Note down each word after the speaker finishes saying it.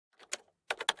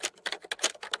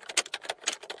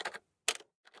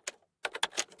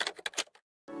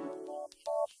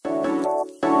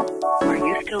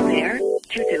still there?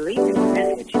 To delete this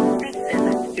message, press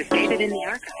 7. To save it in the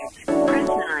archives, press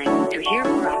 9. To hear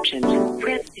more options,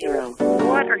 press 0.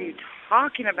 What are you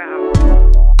talking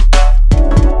about?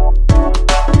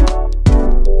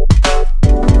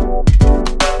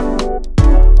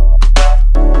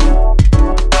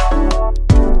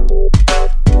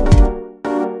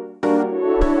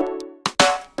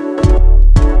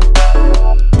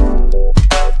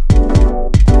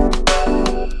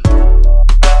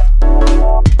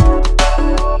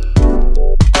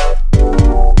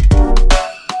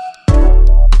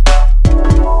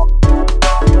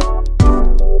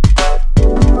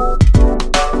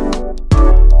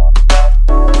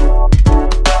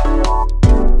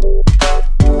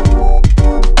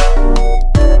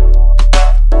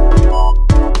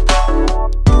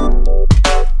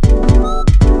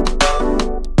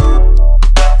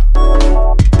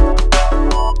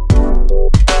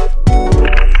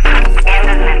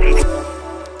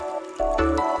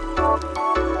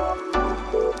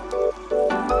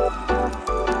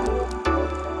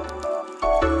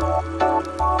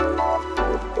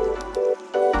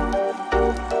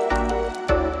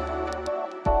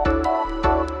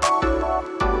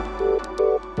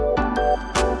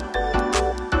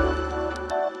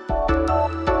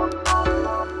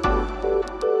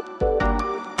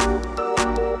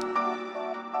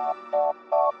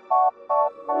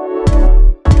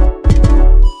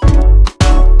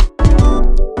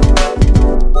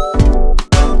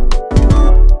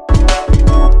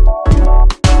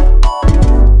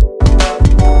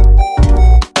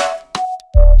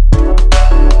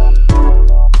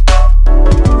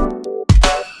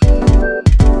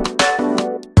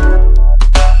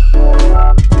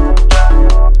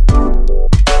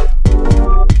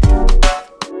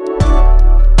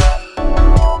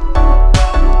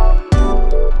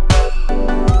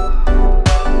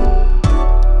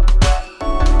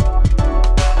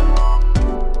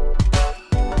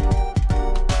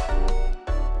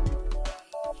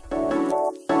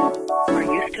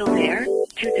 Still there?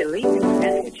 To delete this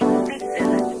message, press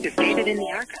 7. To save it in the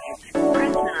archives,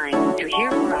 press 9. To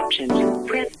hear more options,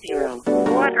 press 0.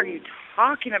 What are you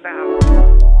talking about?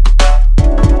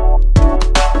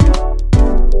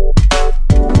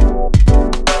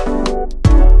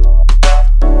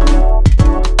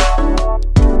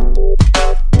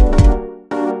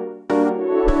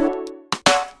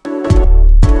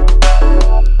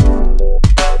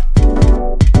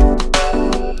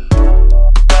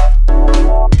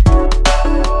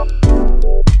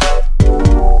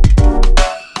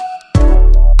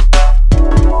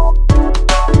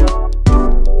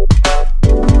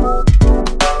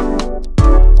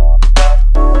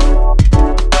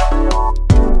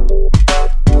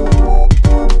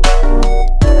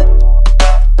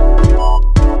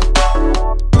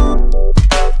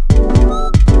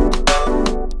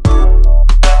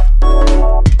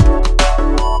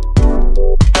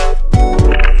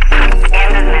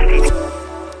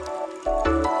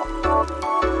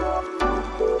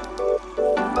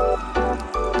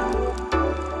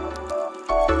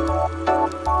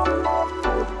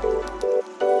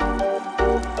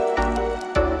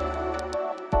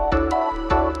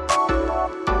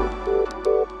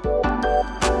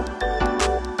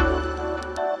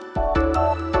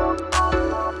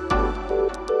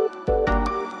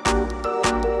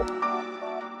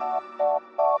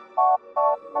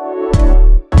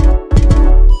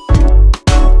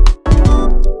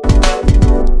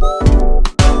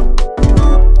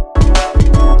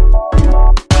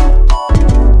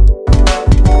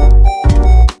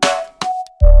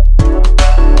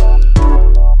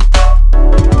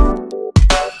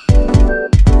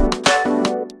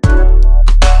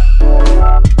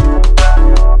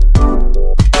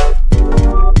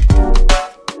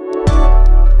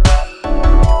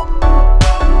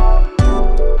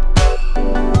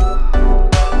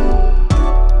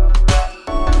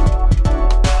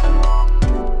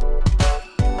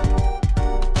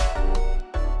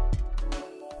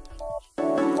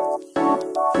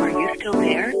 Still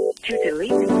there? To delete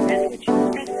this message,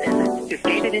 press 7. To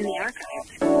save it in the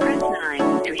archives, press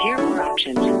 9. To hear more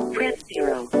options, press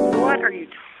 0. What are you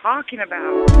talking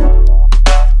about?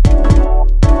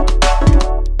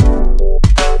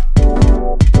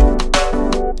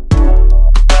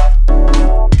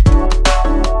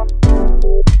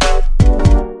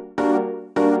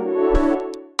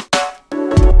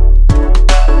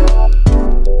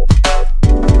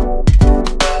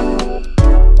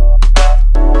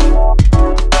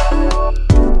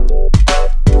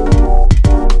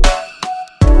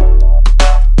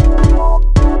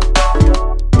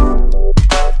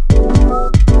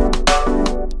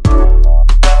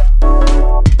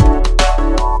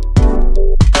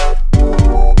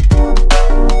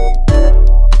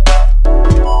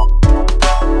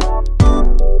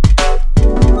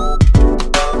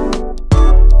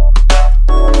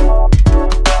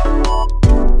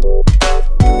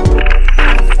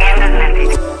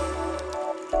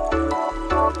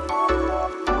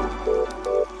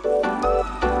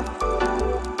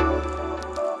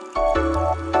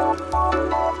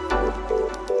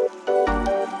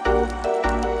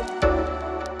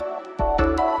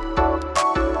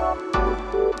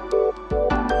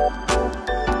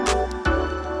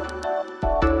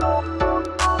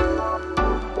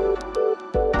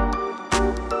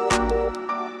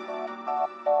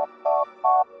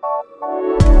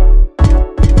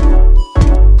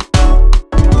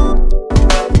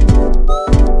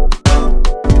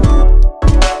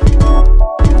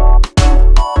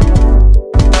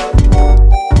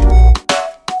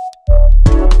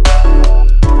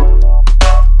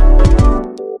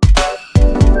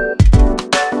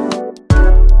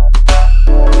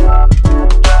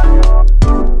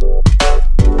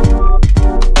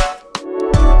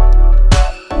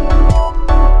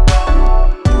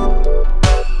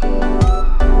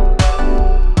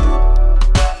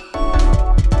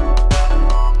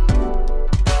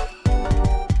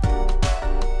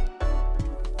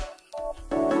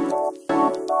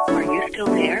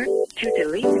 still there? To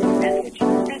delete this message,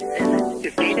 press 7.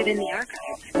 To save it in the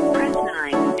archives, press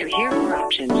 9. To hear more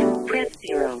options, press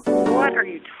 0. What are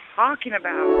you talking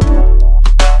about?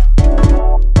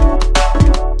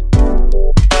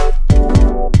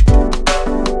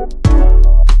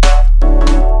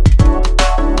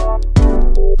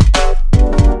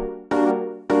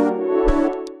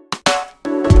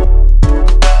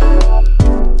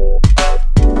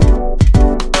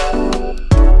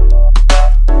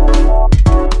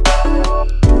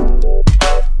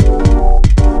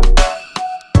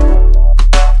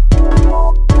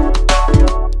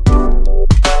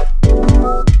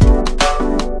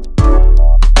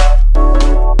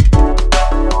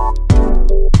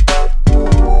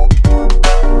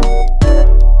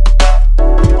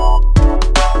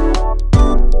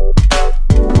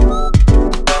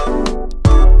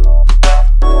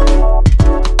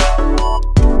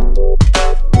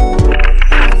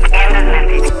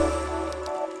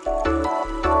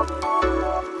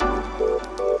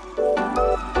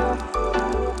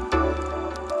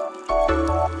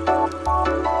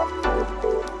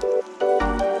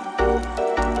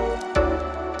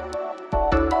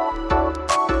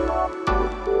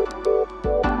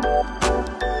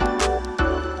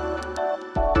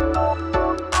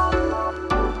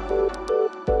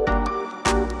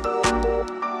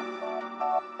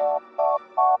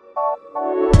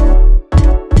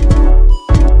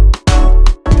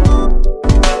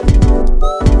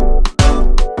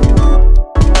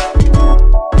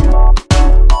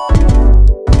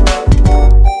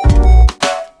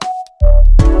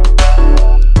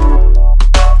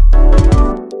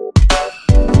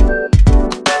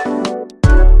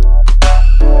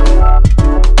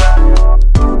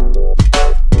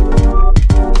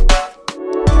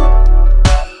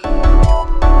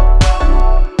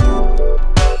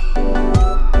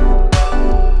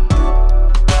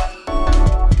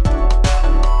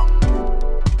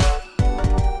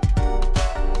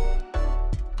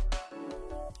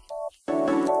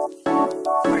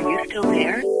 Still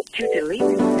there? To delete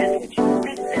this message,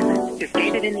 press 7. To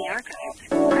save it in the archives,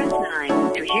 press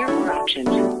 9. To hear more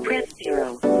options, press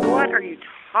 0. What are you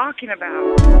talking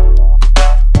about?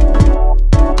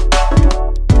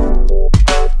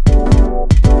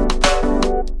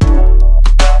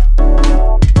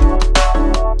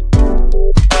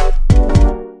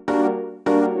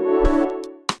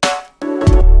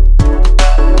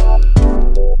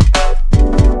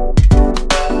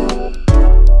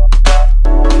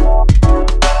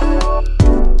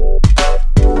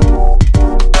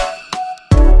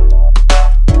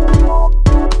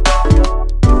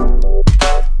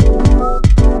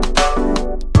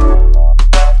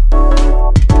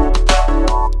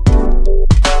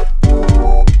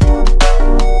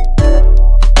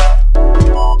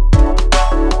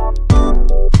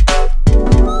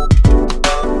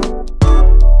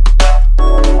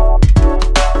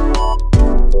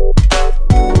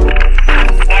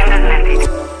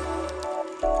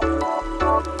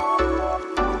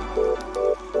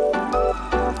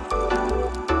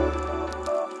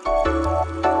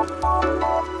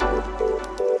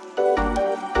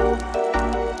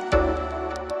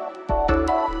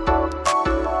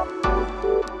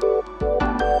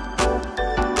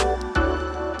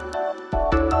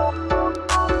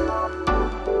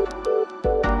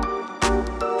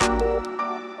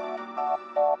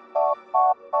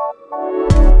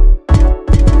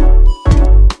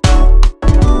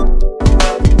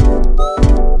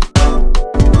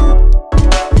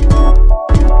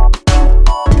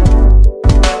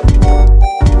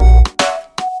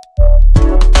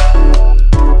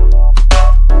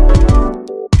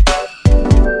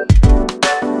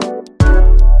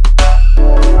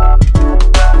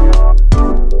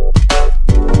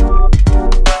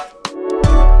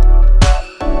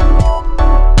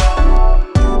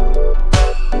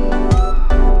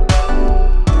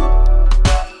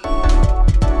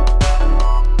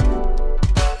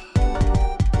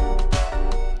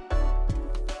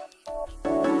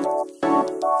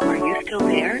 Still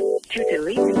there? To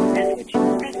delete this message,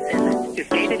 press 7. To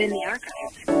save it in the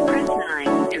archives, press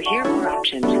 9. To hear more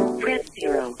options, press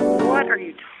 0. What are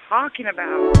you talking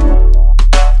about?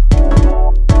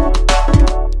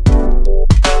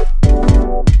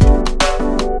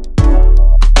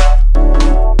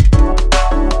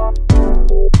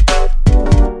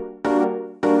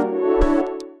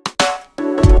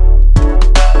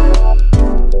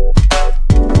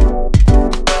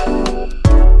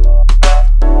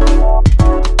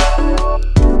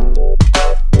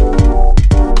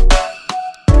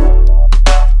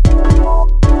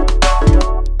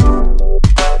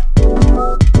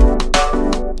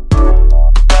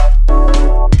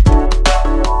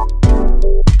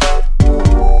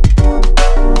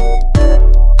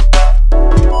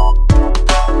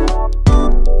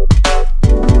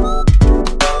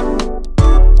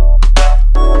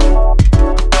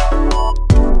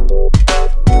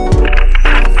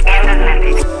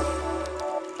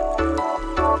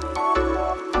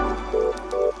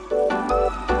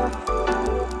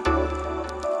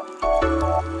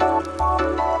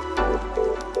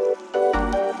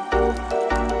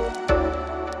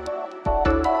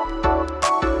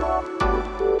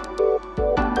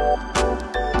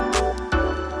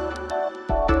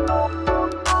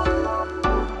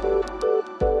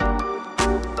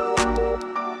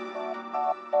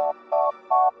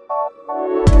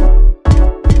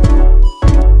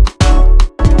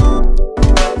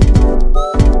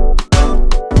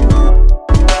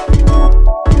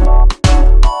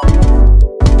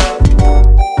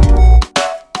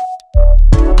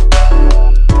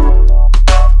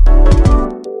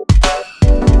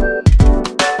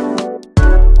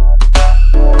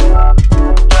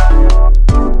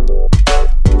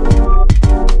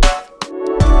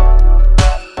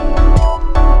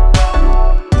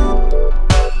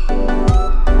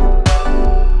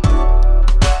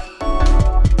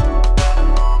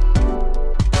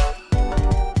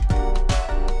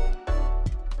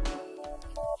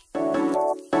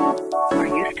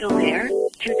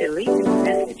 delete this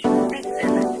message, press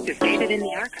 7. To save it in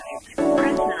the archives,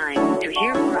 press 9. To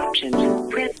hear more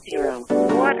options, press 0.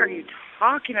 What are you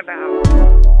talking about?